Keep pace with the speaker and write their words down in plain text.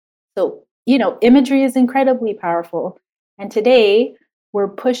So, imagery is incredibly powerful. And today we're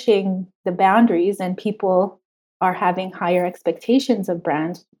pushing the boundaries and people are having higher expectations of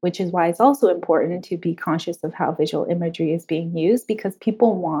brands, which is why it's also important to be conscious of how visual imagery is being used because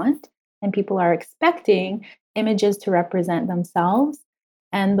people want and people are expecting images to represent themselves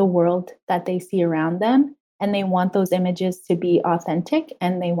and the world that they see around them. And they want those images to be authentic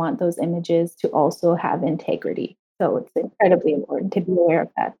and they want those images to also have integrity. So it's incredibly important to be aware of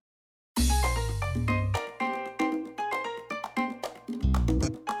that.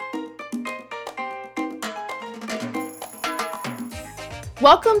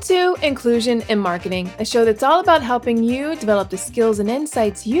 Welcome to Inclusion in Marketing, a show that's all about helping you develop the skills and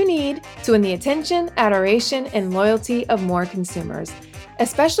insights you need to win the attention, adoration, and loyalty of more consumers,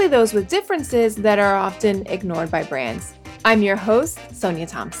 especially those with differences that are often ignored by brands. I'm your host, Sonia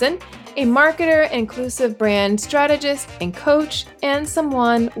Thompson, a marketer, inclusive brand strategist, and coach, and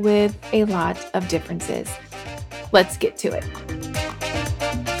someone with a lot of differences. Let's get to it.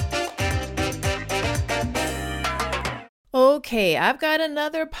 Okay, I've got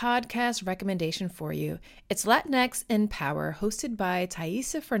another podcast recommendation for you. It's Latinx in Power, hosted by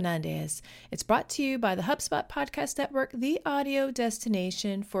Thaisa Fernandez. It's brought to you by the HubSpot Podcast Network, the audio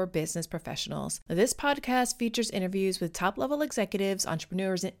destination for business professionals. This podcast features interviews with top-level executives,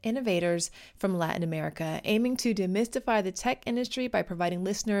 entrepreneurs, and innovators from Latin America, aiming to demystify the tech industry by providing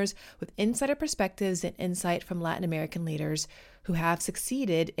listeners with insider perspectives and insight from Latin American leaders who have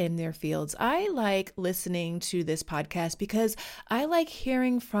succeeded in their fields. I like listening to this podcast because I like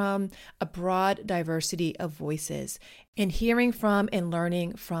hearing from a broad diversity of voices and hearing from and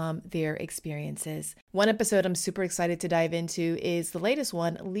learning from their experiences. One episode I'm super excited to dive into is the latest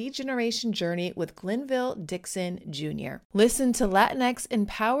one, Lead Generation Journey with Glenville Dixon Jr. Listen to Latinx in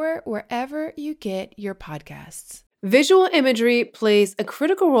Power wherever you get your podcasts. Visual imagery plays a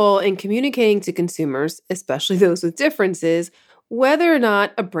critical role in communicating to consumers, especially those with differences, whether or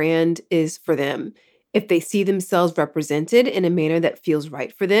not a brand is for them. If they see themselves represented in a manner that feels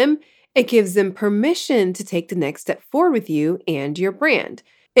right for them, it gives them permission to take the next step forward with you and your brand.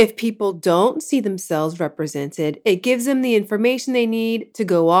 If people don't see themselves represented, it gives them the information they need to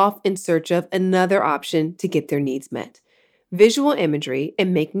go off in search of another option to get their needs met. Visual imagery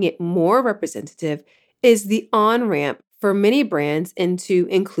and making it more representative is the on-ramp for many brands into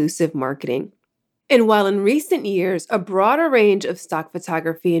inclusive marketing. And while in recent years, a broader range of stock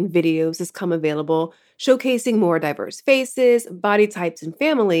photography and videos has come available, showcasing more diverse faces, body types, and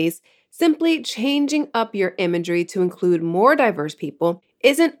families, simply changing up your imagery to include more diverse people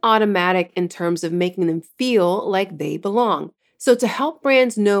isn't automatic in terms of making them feel like they belong. So to help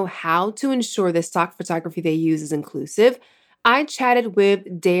brands know how to ensure the stock photography they use is inclusive, I chatted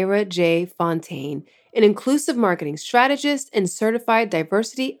with Dara J. Fontaine, an inclusive marketing strategist and certified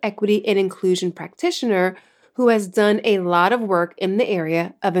diversity, equity, and inclusion practitioner who has done a lot of work in the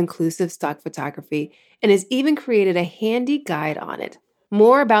area of inclusive stock photography and has even created a handy guide on it.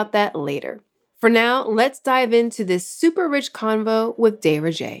 More about that later. For now, let's dive into this super rich convo with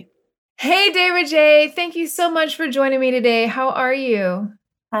Dara J. Hey, Dara J. Thank you so much for joining me today. How are you?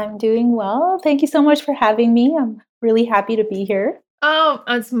 I'm doing well. Thank you so much for having me. I'm really happy to be here. Oh,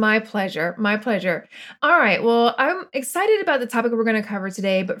 it's my pleasure. My pleasure. All right. Well, I'm excited about the topic we're going to cover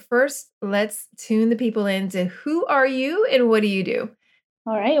today. But first, let's tune the people into who are you and what do you do?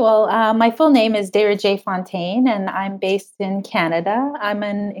 All right. Well, my full name is Dara J. Fontaine, and I'm based in Canada. I'm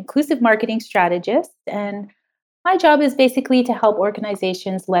an inclusive marketing strategist, and my job is basically to help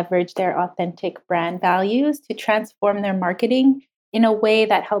organizations leverage their authentic brand values to transform their marketing in a way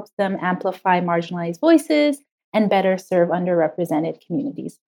that helps them amplify marginalized voices and better serve underrepresented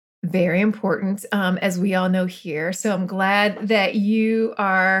communities. Very important, as we all know here. So I'm glad that you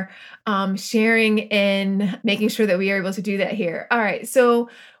are sharing and making sure that we are able to do that here. All right. So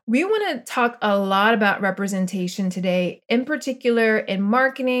we want to talk a lot about representation today, in particular in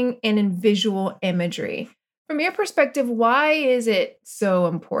marketing and in visual imagery. From your perspective, why is it so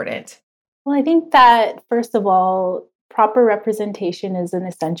important? Well, I think that, first of all, proper representation is an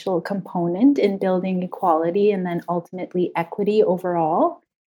essential component in building equality and then ultimately equity overall.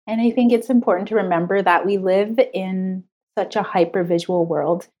 And I think it's important to remember that we live in such a hypervisual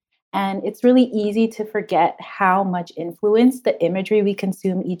world. And it's really easy to forget how much influence the imagery we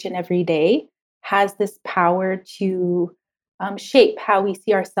consume each and every day has this power to shape how we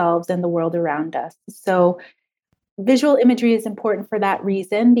see ourselves and the world around us. So visual imagery is important for that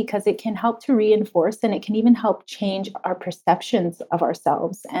reason because it can help to reinforce and it can even help change our perceptions of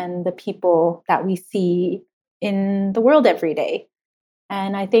ourselves and the people that we see in the world every day.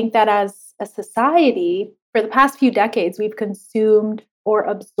 And I think that as a society, for the past few decades, we've consumed or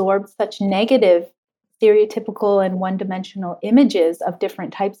absorbed such negative, stereotypical, and one dimensional images of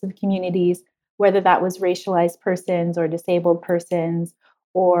different types of communities, whether that was racialized persons or disabled persons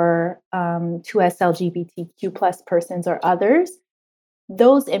or 2S LGBTQ plus persons or others.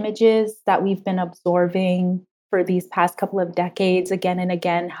 Those images that we've been absorbing for these past couple of decades again and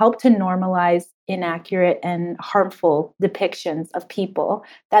again help to normalize inaccurate and harmful depictions of people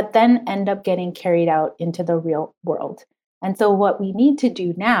that then end up getting carried out into the real world. And so, what we need to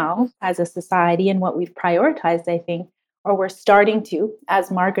do now as a society, and what we've prioritized, I think, or we're starting to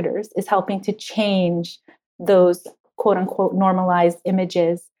as marketers, is helping to change those quote unquote normalized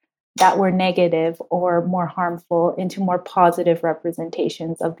images that were negative or more harmful into more positive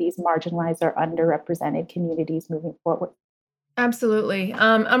representations of these marginalized or underrepresented communities moving forward. Absolutely.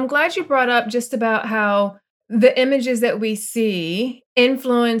 I'm glad you brought up just about how the images that we see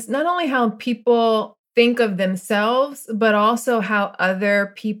influence not only how people think of themselves, but also how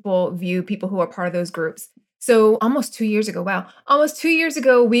other people view people who are part of those groups. So almost 2 years ago, wow, almost 2 years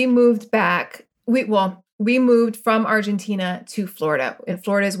ago, we moved back. We moved from Argentina to Florida. And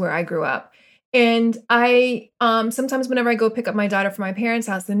Florida is where I grew up. And I sometimes whenever I go pick up my daughter from my parents'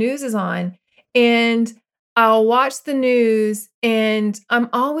 house, the news is on. And I'll watch the news and I'm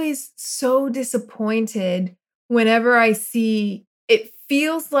always so disappointed whenever I see it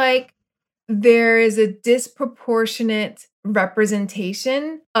feels like there is a disproportionate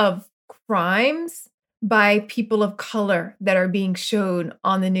representation of crimes by people of color that are being shown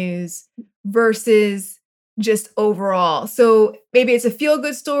on the news versus just overall. So maybe it's a feel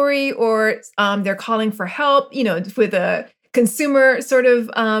good story or they're calling for help, with a consumer sort of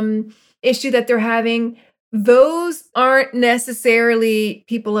issue that they're having. Those aren't necessarily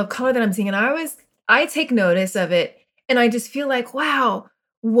people of color that I'm seeing. And I take notice of it and I just feel like, wow,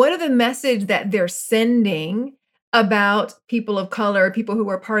 what are the message that they're sending about people of color, people who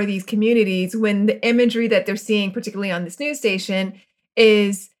are part of these communities, when the imagery that they're seeing, particularly on this news station,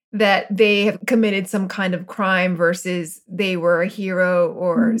 is that they have committed some kind of crime versus they were a hero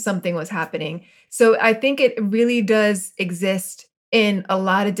or something was happening. So I think it really does exist in a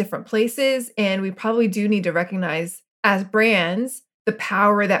lot of different places. And we probably do need to recognize as brands the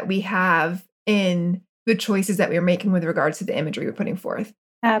power that we have in the choices that we're making with regards to the imagery we're putting forth.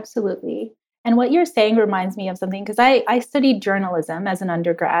 Absolutely. And what you're saying reminds me of something because I studied journalism as an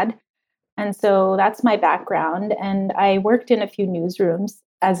undergrad. And so that's my background. And I worked in a few newsrooms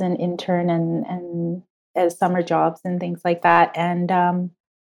as an intern and as summer jobs and things like that. And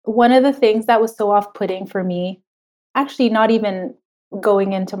one of the things that was so off putting for me, actually, not even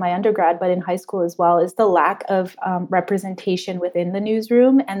going into my undergrad, but in high school as well, is the lack of representation within the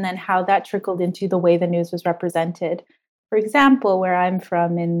newsroom and then how that trickled into the way the news was represented. For example, where I'm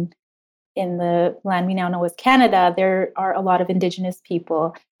from in the land we now know as Canada, there are a lot of Indigenous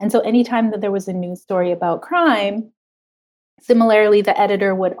people. And so anytime that there was a news story about crime, similarly, the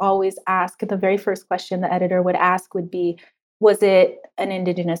editor would always ask, the very first question the editor would ask would be, was it an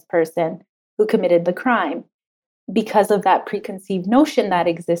Indigenous person who committed the crime? Because of that preconceived notion that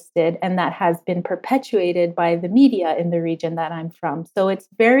existed and that has been perpetuated by the media in the region that I'm from. So it's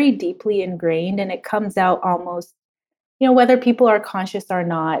very deeply ingrained and it comes out almost, whether people are conscious or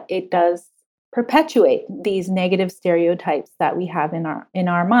not, it does perpetuate these negative stereotypes that we have in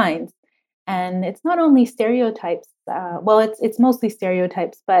our minds. And it's not only stereotypes. It's mostly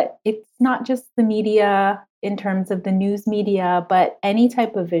stereotypes, but it's not just the media in terms of the news media, but any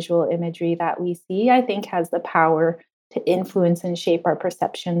type of visual imagery that we see, I think, has the power to influence and shape our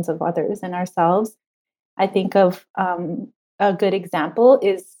perceptions of others and ourselves. I think of a good example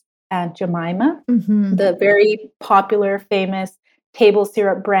is Aunt Jemima, the very popular, famous table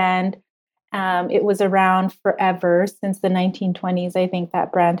syrup brand. It was around forever since the 1920s. I think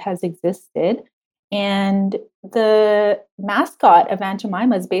that brand has existed. And the mascot of Aunt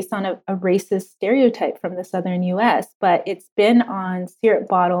Jemima is based on a racist stereotype from the southern US, but it's been on syrup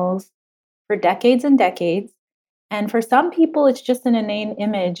bottles for decades and decades. And for some people, it's just an inane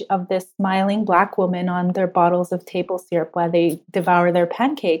image of this smiling Black woman on their bottles of table syrup while they devour their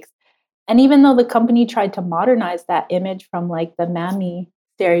pancakes. And even though the company tried to modernize that image from like the mammy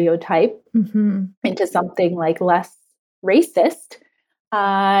stereotype into something like less racist,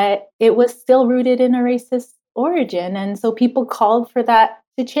 it was still rooted in a racist origin. And so people called for that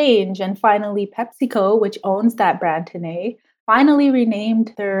to change. And finally, PepsiCo, which owns that brand today, finally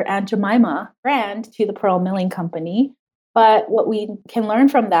renamed their Aunt Jemima brand to the Pearl Milling Company. But what we can learn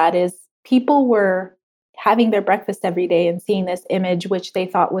from that is people were having their breakfast every day and seeing this image, which they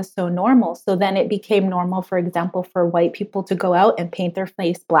thought was so normal. So then it became normal, for example, for white people to go out and paint their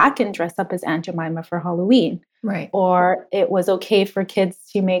face black and dress up as Aunt Jemima for Halloween. Right. Or it was okay for kids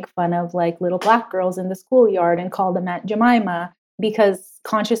to make fun of like little Black girls in the schoolyard and call them Aunt Jemima, because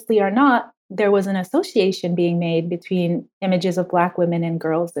consciously or not, there was an association being made between images of Black women and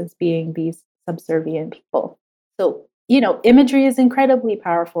girls as being these subservient people. So, imagery is incredibly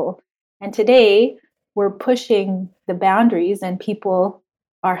powerful. And today we're pushing the boundaries, and people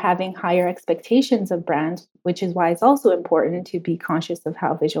are having higher expectations of brands, which is why it's also important to be conscious of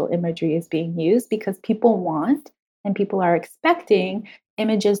how visual imagery is being used, because people want and people are expecting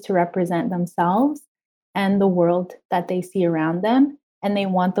images to represent themselves and the world that they see around them. And they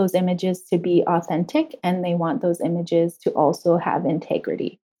want those images to be authentic, and they want those images to also have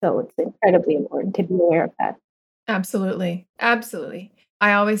integrity. So it's incredibly important to be aware of that. Absolutely. Absolutely.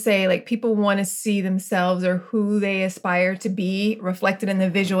 I always say, like, people want to see themselves or who they aspire to be reflected in the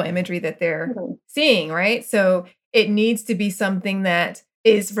visual imagery that they're Totally. seeing, right? So it needs to be something that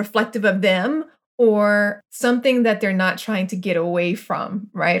is reflective of them or something that they're not trying to get away from,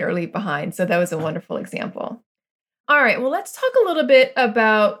 right? Or leave behind. So that was a wonderful example. All right, well, let's talk a little bit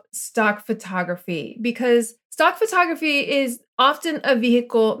about stock photography because stock photography is often a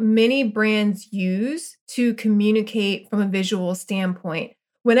vehicle many brands use to communicate from a visual standpoint.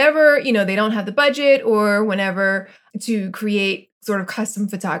 Whenever, they don't have the budget or whenever to create sort of custom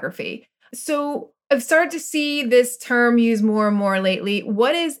photography. So, I've started to see this term used more and more lately.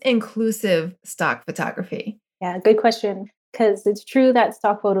 What is inclusive stock photography? Yeah, good question. Because it's true that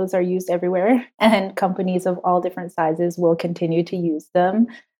stock photos are used everywhere, and companies of all different sizes will continue to use them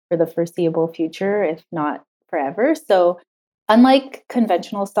for the foreseeable future, if not forever. So, unlike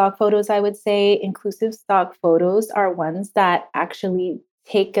conventional stock photos, I would say inclusive stock photos are ones that actually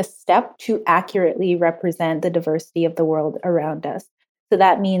take a step to accurately represent the diversity of the world around us. So,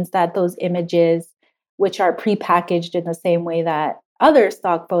 that means that those images, which are prepackaged in the same way that other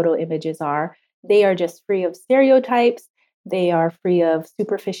stock photo images are, they are just free of stereotypes. They are free of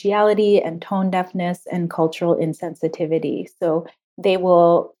superficiality and tone deafness and cultural insensitivity. So they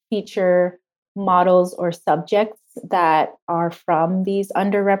will feature models or subjects that are from these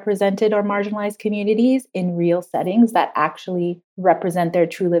underrepresented or marginalized communities in real settings that actually represent their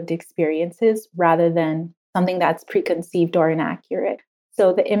true lived experiences rather than something that's preconceived or inaccurate.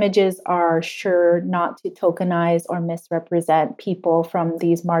 So the images are sure not to tokenize or misrepresent people from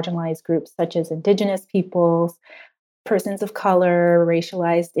these marginalized groups, such as Indigenous peoples, persons of color,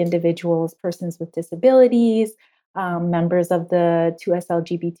 racialized individuals, persons with disabilities, members of the 2S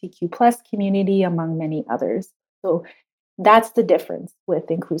LGBTQ plus community, among many others. So that's the difference with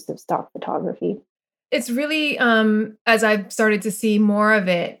inclusive stock photography. It's really, as I've started to see more of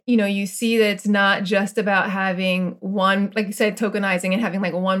it, you see that it's not just about having one, like you said, tokenizing and having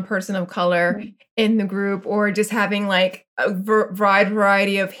like one person of color Mm. in the group, or just having like a wide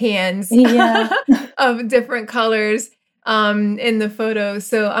variety of hands Yeah. of different colors in the photo.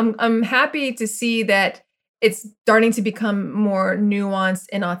 So I'm happy to see that it's starting to become more nuanced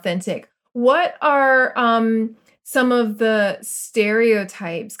and authentic. What are some of the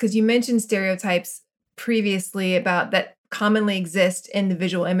stereotypes? Because you mentioned stereotypes previously about that commonly exist in the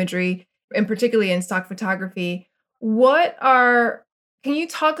visual imagery and particularly in stock photography. What are Can you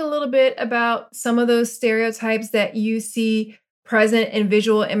talk a little bit about some of those stereotypes that you see present in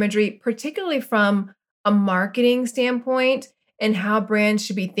visual imagery, particularly from a marketing standpoint, and how brands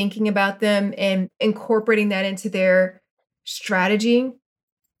should be thinking about them and incorporating that into their strategy?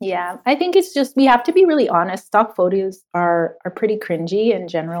 Yeah, I think it's just we have to be really honest. Stock photos are pretty cringy in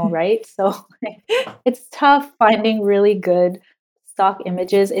general, right? So it's tough finding really good stock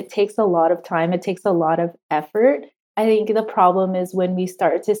images. It takes a lot of time. It takes a lot of effort. I think the problem is when we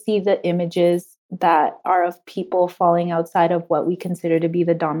start to see the images that are of people falling outside of what we consider to be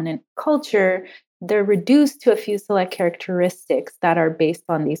the dominant culture, they're reduced to a few select characteristics that are based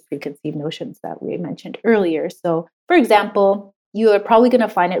on these preconceived notions that we mentioned earlier. So, for example, you are probably going to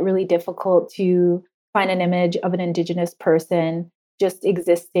find it really difficult to find an image of an Indigenous person just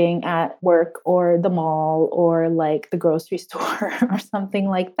existing at work or the mall or like the grocery store or something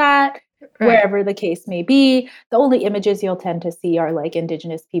like that, Right. wherever the case may be. The only images you'll tend to see are like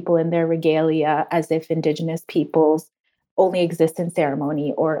Indigenous people in their regalia, as if Indigenous peoples only exist in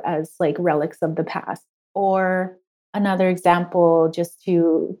ceremony or as like relics of the past. Or another example, just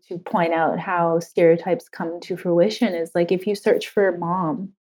to point out how stereotypes come to fruition, is like if you search for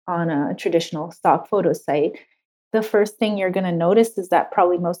mom on a traditional stock photo site, the first thing you're going to notice is that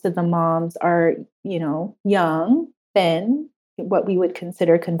probably most of the moms are, young, thin, what we would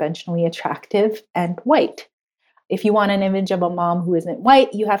consider conventionally attractive, and white. If you want an image of a mom who isn't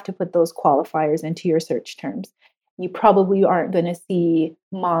white, you have to put those qualifiers into your search terms. You probably aren't going to see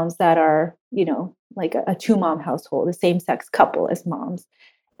moms that are like a two mom household, a same sex couple as moms,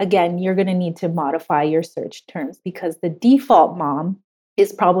 again, you're going to need to modify your search terms because the default mom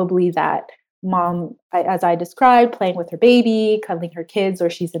is probably that mom, as I described, playing with her baby, cuddling her kids, or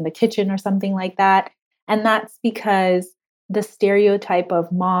she's in the kitchen or something like that. And that's because the stereotype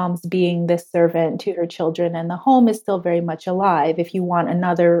of moms being the servant to her children and the home is still very much alive. If you want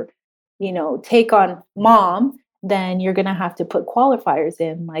another, take on mom, then you're going to have to put qualifiers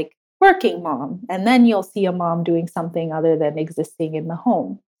in like working mom. And then you'll see a mom doing something other than existing in the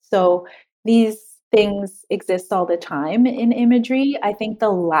home. So these things exist all the time in imagery. I think the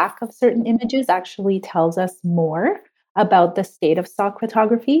lack of certain images actually tells us more about the state of stock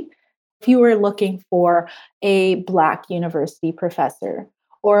photography. If you were looking for a Black university professor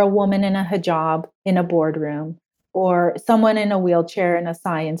or a woman in a hijab in a boardroom or someone in a wheelchair in a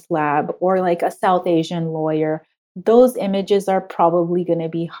science lab or like a South Asian lawyer, those images are probably going to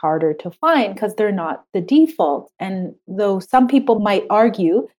be harder to find because they're not the default. And though some people might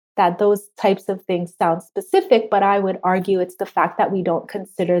argue that those types of things sound specific, but I would argue it's the fact that we don't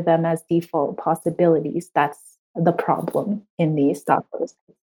consider them as default possibilities. That's the problem in these stock photos.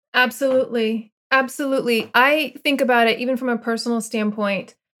 Absolutely. Absolutely. I think about it even from a personal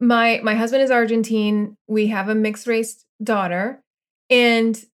standpoint. My husband is Argentine. We have a mixed race daughter.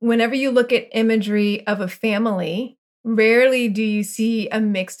 And whenever you look at imagery of a family, rarely do you see a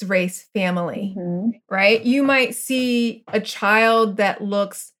mixed race family, right? You might see a child that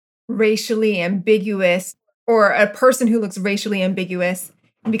looks racially ambiguous or a person who looks racially ambiguous.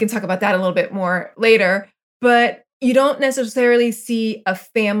 We can talk about that a little bit more later. But you don't necessarily see a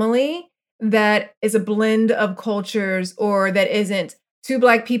family that is a blend of cultures or that isn't two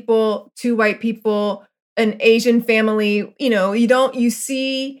Black people, two white people, an Asian family. You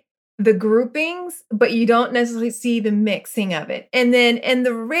see the groupings, but you don't necessarily see the mixing of it. And then in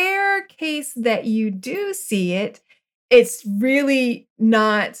the rare case that you do see it, it's really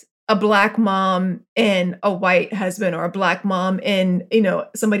not a Black mom and a white husband or a Black mom and,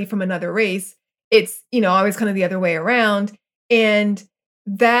 somebody from another race. It's, always kind of the other way around. And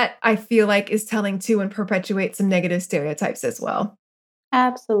that I feel like is telling too and perpetuates some negative stereotypes as well.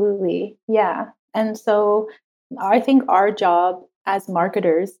 Absolutely. Yeah. And so I think our job as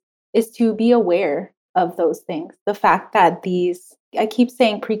marketers is to be aware of those things. The fact that I keep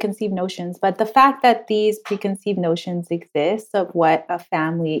saying preconceived notions, but the fact that these preconceived notions exist of what a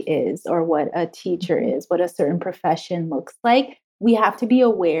family is or what a teacher is, what a certain profession looks like, we have to be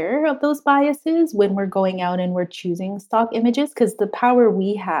aware of those biases when we're going out and we're choosing stock images because the power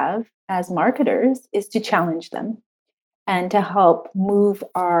we have as marketers is to challenge them and to help move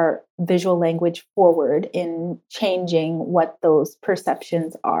our visual language forward in changing what those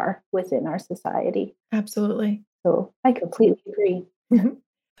perceptions are within our society. Absolutely. So I completely agree.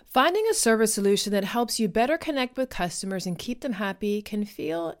 Finding a service solution that helps you better connect with customers and keep them happy can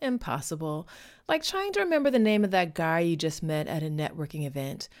feel impossible, like trying to remember the name of that guy you just met at a networking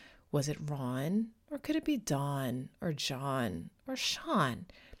event. Was it Ron? Or could it be Don? Or John? Or Sean?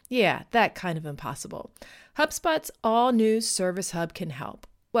 Yeah, that kind of impossible. HubSpot's all-new Service Hub can help.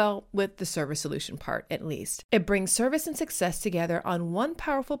 Well, with the service solution part, at least. It brings service and success together on one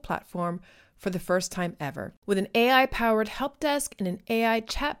powerful platform for the first time ever, with an AI-powered help desk and an AI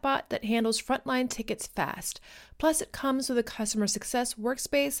chatbot that handles frontline tickets fast. Plus, it comes with a customer success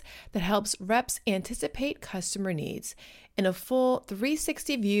workspace that helps reps anticipate customer needs and a full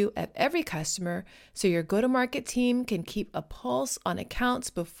 360 view of every customer so your go-to-market team can keep a pulse on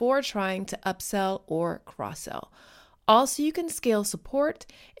accounts before trying to upsell or cross-sell. Also, you can scale support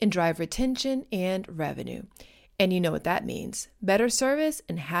and drive retention and revenue. And you know what that means. Better service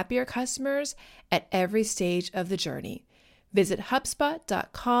and happier customers at every stage of the journey. Visit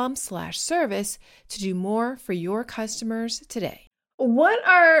HubSpot.com/service to do more for your customers today. What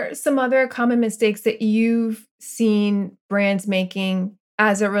are some other common mistakes that you've seen brands making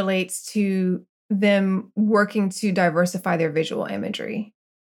as it relates to them working to diversify their visual imagery?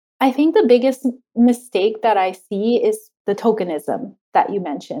 I think the biggest mistake that I see is the tokenism that you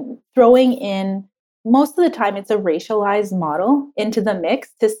mentioned, throwing in most of the time it's a racialized model into the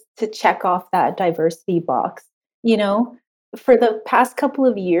mix to check off that diversity box. For the past couple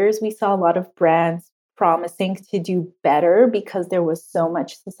of years, we saw a lot of brands promising to do better because there was so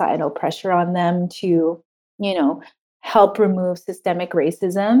much societal pressure on them to, help remove systemic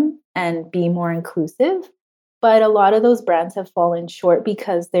racism and be more inclusive. But a lot of those brands have fallen short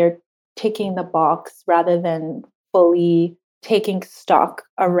because they're ticking the box rather than fully taking stock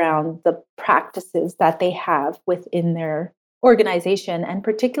around the practices that they have within their organization and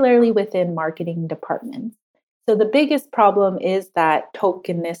particularly within marketing departments. So the biggest problem is that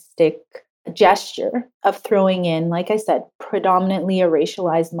tokenistic gesture of throwing in, like I said, predominantly a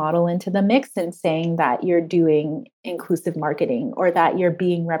racialized model into the mix and saying that you're doing inclusive marketing or that you're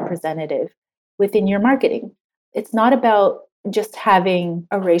being representative within your marketing. It's not about just having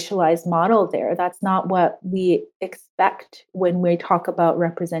a racialized model there. That's not what we expect when we talk about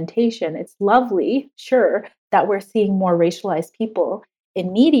representation. It's lovely, sure, that we're seeing more racialized people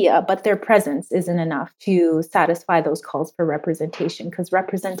in media, but their presence isn't enough to satisfy those calls for representation, because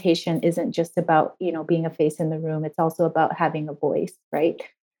representation isn't just about, being a face in the room. It's also about having a voice, right?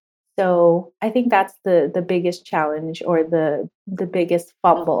 So I think that's the biggest challenge, or the biggest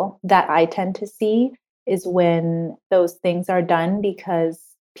fumble that I tend to see, is when those things are done, because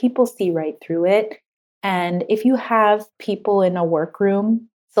people see right through it. And if you have people in a workroom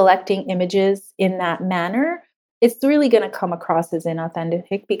selecting images in that manner, it's really going to come across as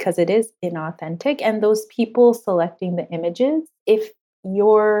inauthentic, because it is inauthentic. And those people selecting the images, if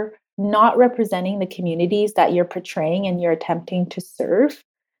you're not representing the communities that you're portraying and you're attempting to serve,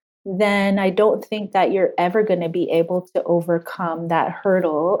 then I don't think that you're ever going to be able to overcome that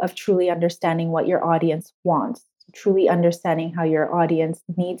hurdle of truly understanding what your audience wants, truly understanding how your audience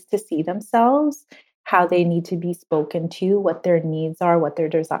needs to see themselves, how they need to be spoken to, what their needs are, what their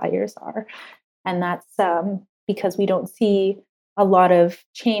desires are. And that's because we don't see a lot of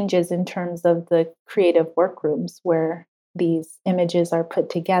changes in terms of the creative workrooms where these images are put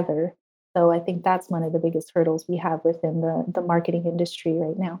together. So I think that's one of the biggest hurdles we have within the marketing industry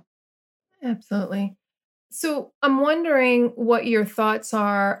right now. Absolutely. So I'm wondering what your thoughts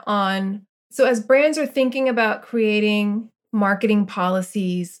are on, so as brands are thinking about creating marketing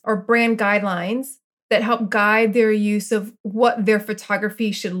policies or brand guidelines that help guide their use of what their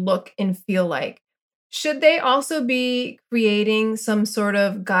photography should look and feel like, should they also be creating some sort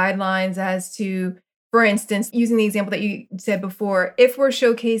of guidelines as to, for instance, using the example that you said before, if we're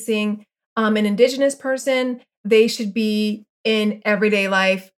showcasing an Indigenous person, they should be in everyday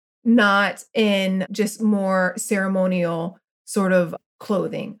life, not in just more ceremonial sort of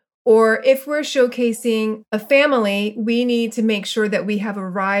clothing. Or if we're showcasing a family, we need to make sure that we have a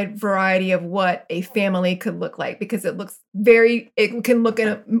wide variety of what a family could look like, because it can look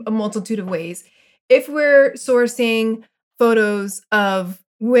in a multitude of ways. If we're sourcing photos of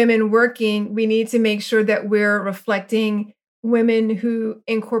women working, we need to make sure that we're reflecting women who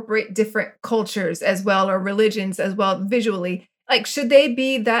incorporate different cultures as well, or religions as well, visually. Like, should they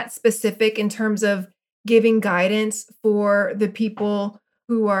be that specific in terms of giving guidance for the people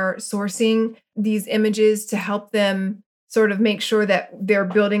who are sourcing these images to help them sort of make sure that they're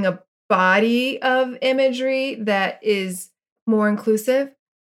building a body of imagery that is more inclusive?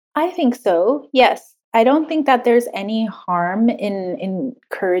 I think so. Yes. I don't think that there's any harm in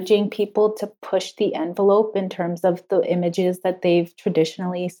encouraging people to push the envelope in terms of the images that they've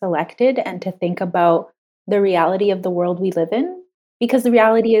traditionally selected, and to think about the reality of the world we live in. Because the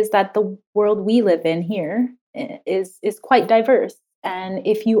reality is that the world we live in here is quite diverse. And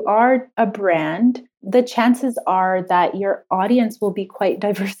if you are a brand, the chances are that your audience will be quite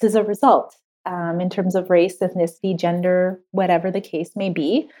diverse as a result, in terms of race, ethnicity, gender, whatever the case may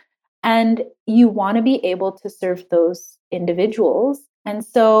be. And you want to be able to serve those individuals. And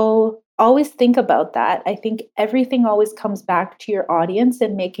so always think about that. I think everything always comes back to your audience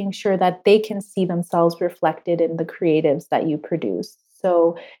and making sure that they can see themselves reflected in the creatives that you produce.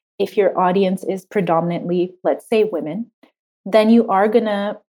 So if your audience is predominantly, let's say, women, then you are going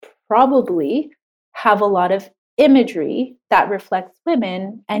to probably have a lot of imagery that reflects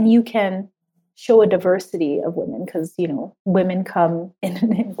women, and you can show a diversity of women, because women come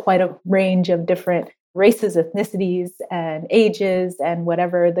in quite a range of different races, ethnicities, and ages, and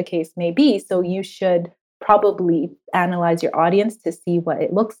whatever the case may be. So you should probably analyze your audience to see what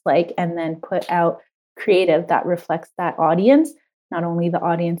it looks like, and then put out creative that reflects that audience, not only the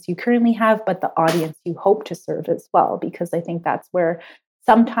audience you currently have, but the audience you hope to serve as well. Because I think that's where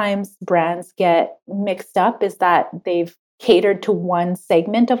sometimes brands get mixed up, is that they've catered to one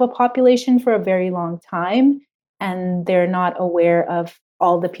segment of a population for a very long time, and they're not aware of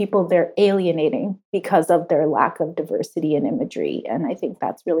all the people they're alienating because of their lack of diversity in imagery. And I think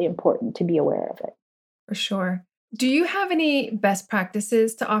that's really important to be aware of it. For sure. Do you have any best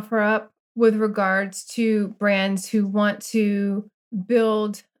practices to offer up with regards to brands who want to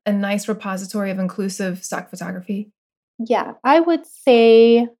build a nice repository of inclusive stock photography? Yeah, I would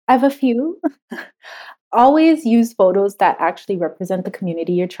say I have a few. Always use photos that actually represent the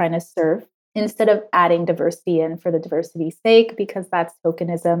community you're trying to serve, instead of adding diversity in for the diversity's sake, because that's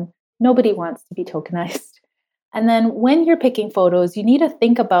tokenism. Nobody wants to be tokenized. And then when you're picking photos, you need to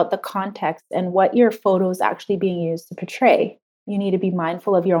think about the context and what your photo is actually being used to portray. you need to be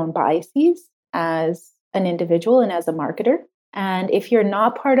mindful of your own biases as an individual and as a marketer. And if you're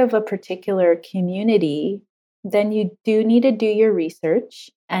not part of a particular community, then you do need to do your research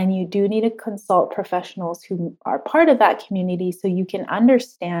and you do need to consult professionals who are part of that community so you can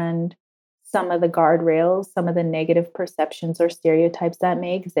understand some of the guardrails, some of the negative perceptions or stereotypes that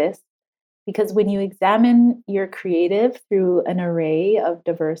may exist. Because when you examine your creative through an array of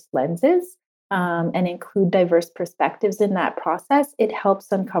diverse lenses and include diverse perspectives in that process, it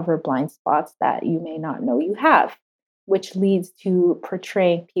helps uncover blind spots that you may not know you have, which leads to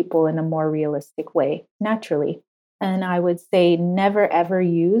portraying people in a more realistic way naturally. And I would say never ever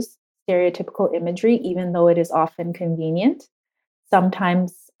use stereotypical imagery, even though it is often convenient.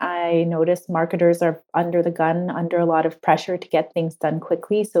 Sometimes I notice marketers are under the gun, under a lot of pressure to get things done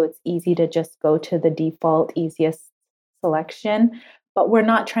quickly. So it's easy to just go to the default, easiest selection. But we're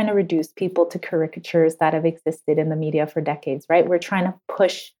not trying to reduce people to caricatures that have existed in the media for decades, right? We're trying to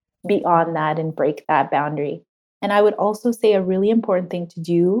push beyond that and break that boundary. And I would also say a really important thing to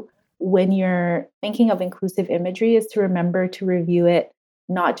do when you're thinking of inclusive imagery is to remember to review it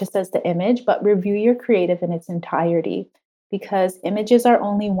not just as the image, but review your creative in its entirety because images are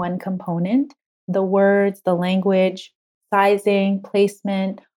only one component. The words, the language, sizing,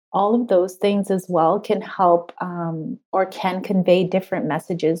 placement, all of those things as well can help or can convey different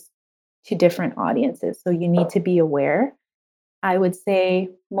messages to different audiences. So you need to be aware. I would say,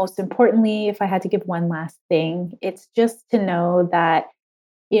 most importantly, if I had to give one last thing, it's just to know that,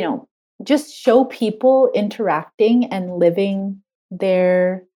 you know, just show people interacting and living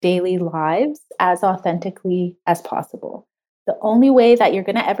their daily lives as authentically as possible. The only way that you're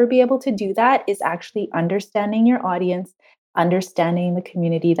going to ever be able to do that is actually understanding your audience, understanding the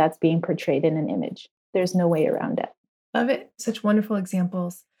community that's being portrayed in an image. There's no way around it. Love it. Such wonderful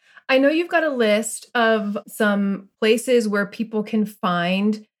examples. I know you've got a list of some places where people can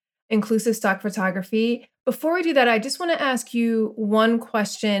find inclusive stock photography. Before we do that, I just want to ask you one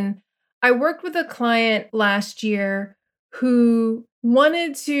question. I worked with a client last year who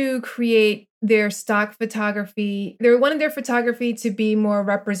wanted to create their stock photography. They wanted their photography to be more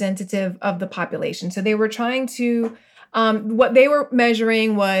representative of the population. So they were trying to, what they were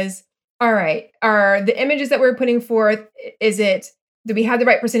measuring was, all right, are the images that we're putting forth, do we have the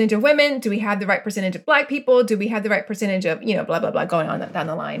right percentage of women? Do we have the right percentage of Black people? Do we have the right percentage of, blah, blah, blah, going on down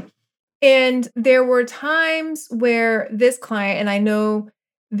the line? And there were times where this client, and I know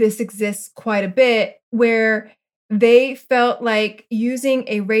this exists quite a bit, where they felt like using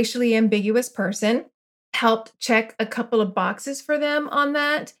a racially ambiguous person helped check a couple of boxes for them on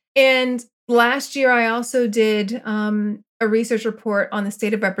that. And last year, I also did a research report on the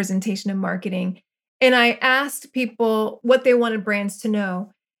state of representation in marketing. And I asked people what they wanted brands to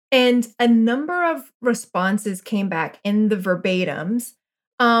know. And a number of responses came back in the verbatims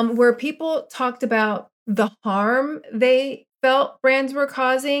where people talked about the harm they felt brands were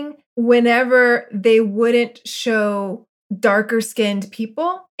causing whenever they wouldn't show darker skinned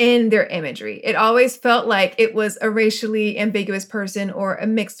people in their imagery. It always felt like it was a racially ambiguous person or a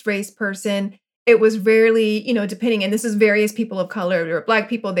mixed race person. It was rarely, depending, and this is various people of color. There were Black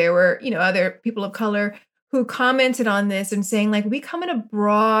people, there were, other people of color who commented on this and saying, like, we come in a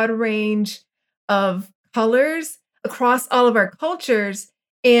broad range of colors across all of our cultures.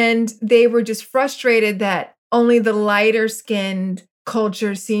 And they were just frustrated that only the lighter skinned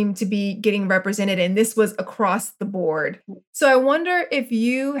culture seemed to be getting represented. And this was across the board. So I wonder if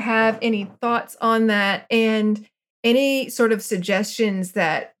you have any thoughts on that and any sort of suggestions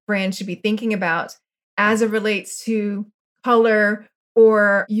that brands should be thinking about as it relates to color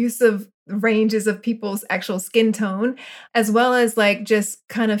or use of ranges of people's actual skin tone, as well as like just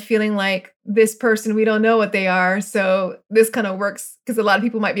kind of feeling like this person, we don't know what they are. So this kind of works because a lot of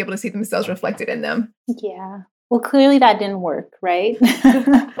people might be able to see themselves reflected in them. Yeah. Well, clearly that didn't work, right?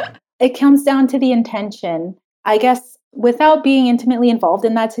 It comes down to the intention. I guess without being intimately involved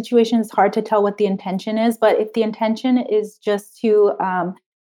in that situation, it's hard to tell what the intention is. But if the intention is just to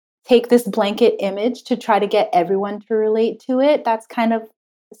take this blanket image to try to get everyone to relate to it, that's kind of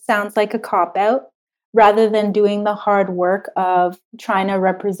sounds like a cop-out rather than doing the hard work of trying to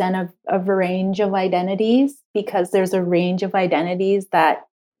represent a range of identities, because there's a range of identities that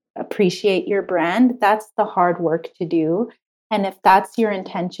appreciate your brand. That's the hard work to do. And if that's your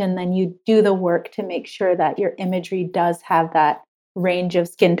intention, then you do the work to make sure that your imagery does have that range of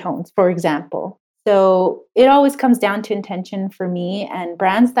skin tones, for example. So it always comes down to intention for me, and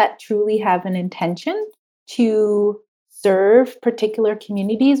brands that truly have an intention to serve particular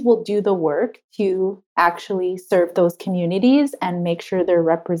communities will do the work to actually serve those communities and make sure they're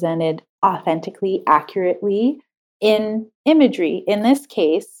represented authentically, accurately, in imagery. In this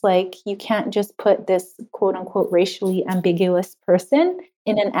case, like you can't just put this quote unquote racially ambiguous person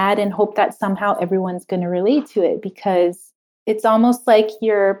in an ad and hope that somehow everyone's going to relate to it, because it's almost like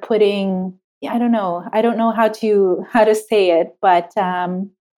you're putting, I don't know how to say it, but I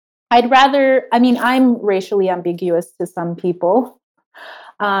mean, I'm racially ambiguous to some people,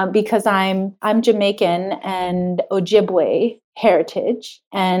 because I'm Jamaican and Ojibwe heritage,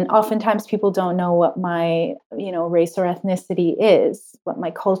 and oftentimes people don't know what my race or ethnicity is, what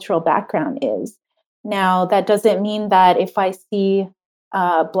my cultural background is. Now, that doesn't mean that if I see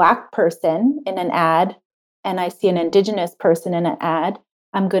a Black person in an ad and I see an Indigenous person in an ad,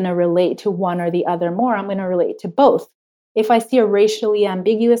 I'm going to relate to one or the other more. I'm going to relate to both. If I see a racially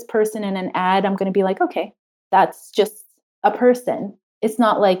ambiguous person in an ad, I'm going to be like, okay, that's just a person. It's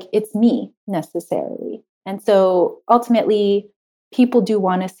not like it's me necessarily. And so ultimately, people do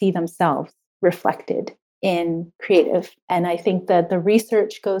want to see themselves reflected in creative. And I think that the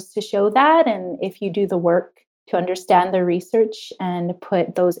research goes to show that. And if you do the work to understand the research and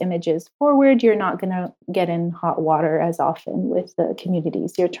put those images forward, you're not going to get in hot water as often with the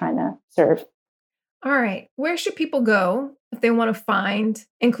communities you're trying to serve. All right. Where should people go if they want to find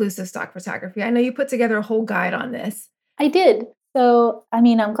inclusive stock photography? I know you put together a whole guide on this. I did. So, I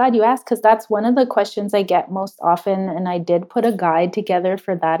mean, I'm glad you asked, because that's one of the questions I get most often. And I did put a guide together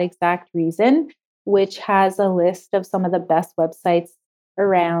for that exact reason, which has a list of some of the best websites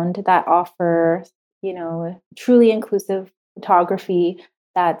around that offer, truly inclusive photography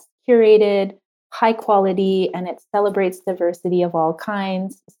that's curated, high quality, and it celebrates diversity of all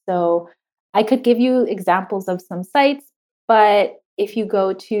kinds. So, I could give you examples of some sites, but if you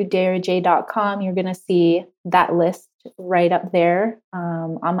go to dairaj.com, you're going to see that list right up there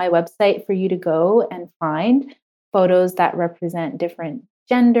on my website for you to go and find photos that represent different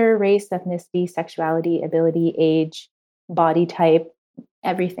gender, race, ethnicity, sexuality, ability, age, body type,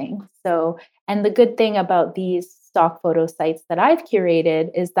 everything. So, and the good thing about these stock photo sites that I've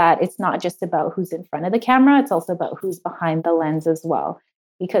curated is that it's not just about who's in front of the camera, it's also about who's behind the lens as well.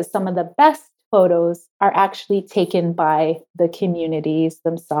 Because some of the best photos are actually taken by the communities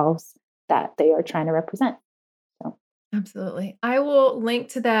themselves that they are trying to represent. So. Absolutely. I will link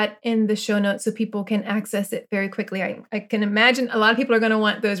to that in the show notes so people can access it very quickly. I can imagine a lot of people are going to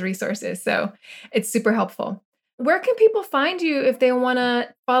want those resources. So it's super helpful. Where can people find you if they want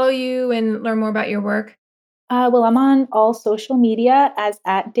to follow you and learn more about your work? Well, I'm on all social media as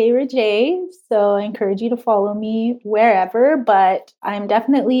at Dairaj, so I encourage you to follow me wherever, but I'm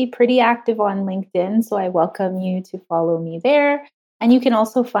definitely pretty active on LinkedIn, so I welcome you to follow me there. And you can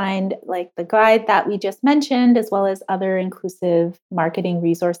also find like the guide that we just mentioned, as well as other inclusive marketing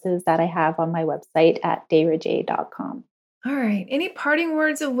resources that I have on my website at dairaj.com. All right. Any parting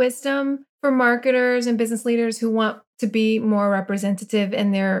words of wisdom for marketers and business leaders who want to be more representative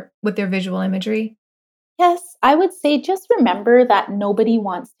in with their visual imagery? Yes, I would say just remember that nobody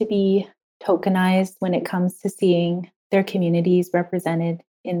wants to be tokenized when it comes to seeing their communities represented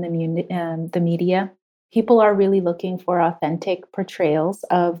in the media. People are really looking for authentic portrayals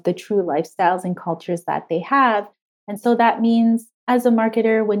of the true lifestyles and cultures that they have. And so that means, as a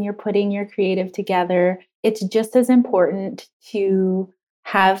marketer, when you're putting your creative together, it's just as important to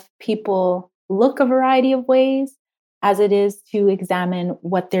have people look a variety of ways as it is to examine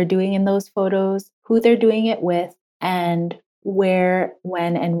what they're doing in those photos, who they're doing it with, and where,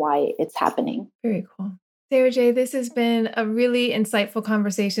 when, and why it's happening. Very cool. Dairaj, this has been a really insightful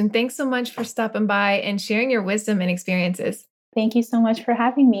conversation. Thanks so much for stopping by and sharing your wisdom and experiences. Thank you so much for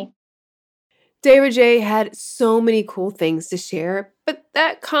having me. Dairaj had so many cool things to share, but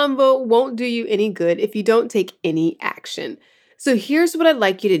that convo won't do you any good if you don't take any action. So here's what I'd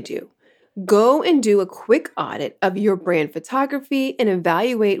like you to do. Go and do a quick audit of your brand photography and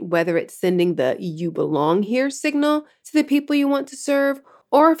evaluate whether it's sending the "you belong here" signal to the people you want to serve,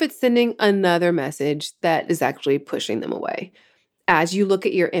 or if it's sending another message that is actually pushing them away. As you look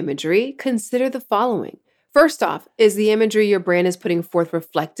at your imagery, consider the following. First off, is the imagery your brand is putting forth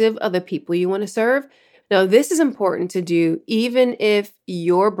reflective of the people you want to serve? Now, this is important to do even if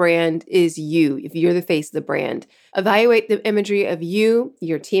your brand is you, if you're the face of the brand. Evaluate the imagery of you,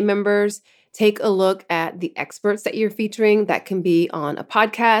 your team members. Take a look at the experts that you're featuring. That can be on a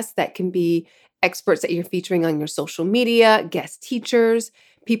podcast, that can be experts that you're featuring on your social media, guest teachers,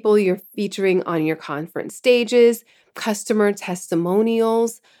 people you're featuring on your conference stages, customer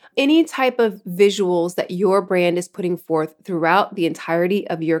testimonials, any type of visuals that your brand is putting forth throughout the entirety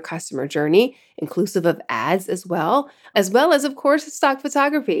of your customer journey, inclusive of ads as well as, of course, stock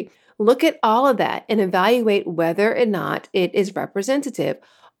photography. Look at all of that and evaluate whether or not it is representative.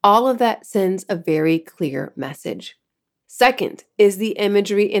 All of that sends a very clear message. Second is the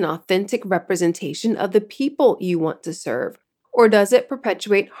imagery and authentic representation of the people you want to serve. Or does it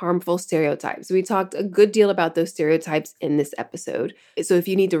perpetuate harmful stereotypes? We talked a good deal about those stereotypes in this episode. So if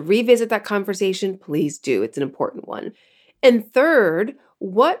you need to revisit that conversation, please do. It's an important one. And third,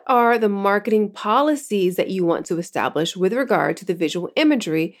 what are the marketing policies that you want to establish with regard to the visual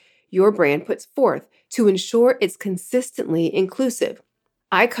imagery your brand puts forth to ensure it's consistently inclusive?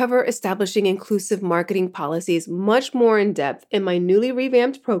 I cover establishing inclusive marketing policies much more in depth in my newly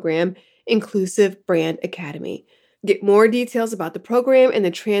revamped program, Inclusive Brand Academy. Get more details about the program and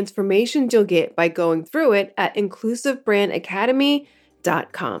the transformations you'll get by going through it at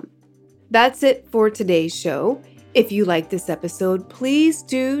inclusivebrandacademy.com. That's it for today's show. If you like this episode, please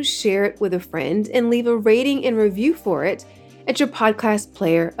do share it with a friend and leave a rating and review for it at your podcast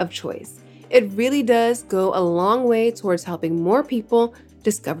player of choice. It really does go a long way towards helping more people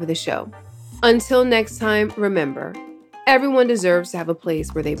discover the show. Until next time, remember, everyone deserves to have a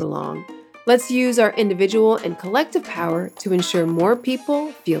place where they belong. Let's use our individual and collective power to ensure more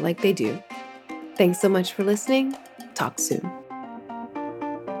people feel like they do. Thanks so much for listening. Talk soon.